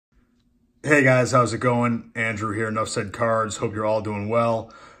Hey guys, how's it going? Andrew here, Enough Said Cards. Hope you're all doing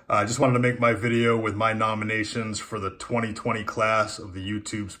well. I just wanted to make my video with my nominations for the 2020 class of the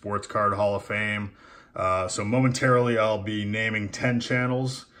YouTube Sports Card Hall of Fame. So momentarily I'll be naming 10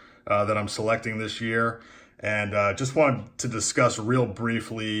 channels that I'm selecting this year. And just wanted to discuss real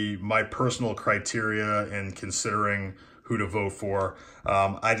briefly my personal criteria in considering who to vote for.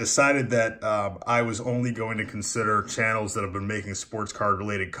 I decided that I was only going to consider channels that have been making sports card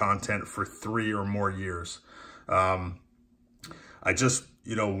related content for 3 or more years. I just,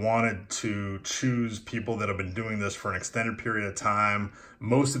 wanted to choose people that have been doing this for an extended period of time.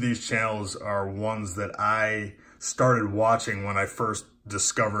 Most of these channels are ones that I started watching when I first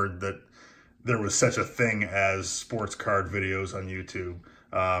discovered that there was such a thing as sports card videos on YouTube.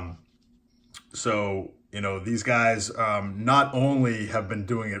 So, these guys not only have been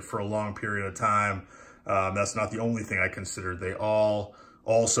doing it for a long period of time, that's not the only thing I considered. They all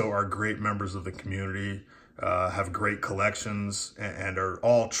also are great members of the community, have great collections, and are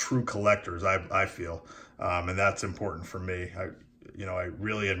all true collectors, I feel. And that's important for me. I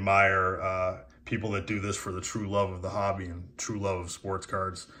really admire people that do this for the true love of the hobby and true love of sports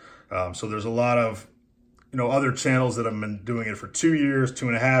cards. So there's a lot of, other channels that have been doing it for 2 years,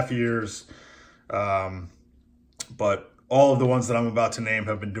 2.5 years. But all of the ones that I'm about to name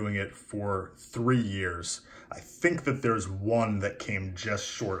have been doing it for 3 years. I think that there's one that came just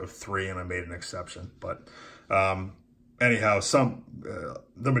short of 3 and I made an exception. But anyhow,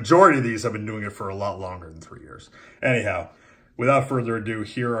 the majority of these have been doing it for a lot longer than 3 years. Anyhow, without further ado,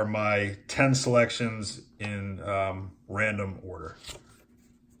 here are my 10 selections in random order.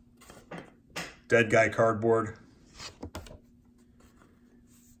 Dead Guy Cardboard,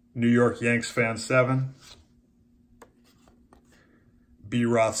 New York Yanks Fan 7, B.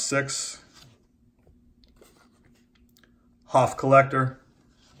 Roth 6, HOF Collector,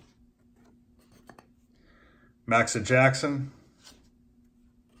 Maxa Jackson,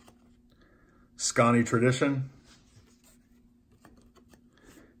 Scotty Tradition,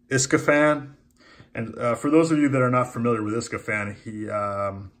 Iskafan. And for those of you that are not familiar with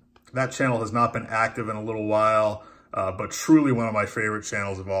Iskafan, that channel has not been active in a little while, but truly one of my favorite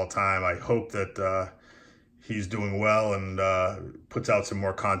channels of all time. I hope that he's doing well and puts out some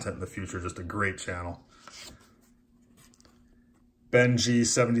more content in the future. Just a great channel. Ben G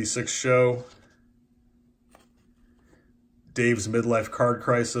 76 Show, Dave's Midlife Card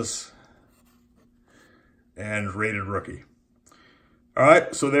Crisis, and Rated Rookie. All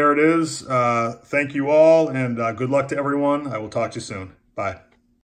right, so there it is. Thank you all, and good luck to everyone. I will talk to you soon. Bye.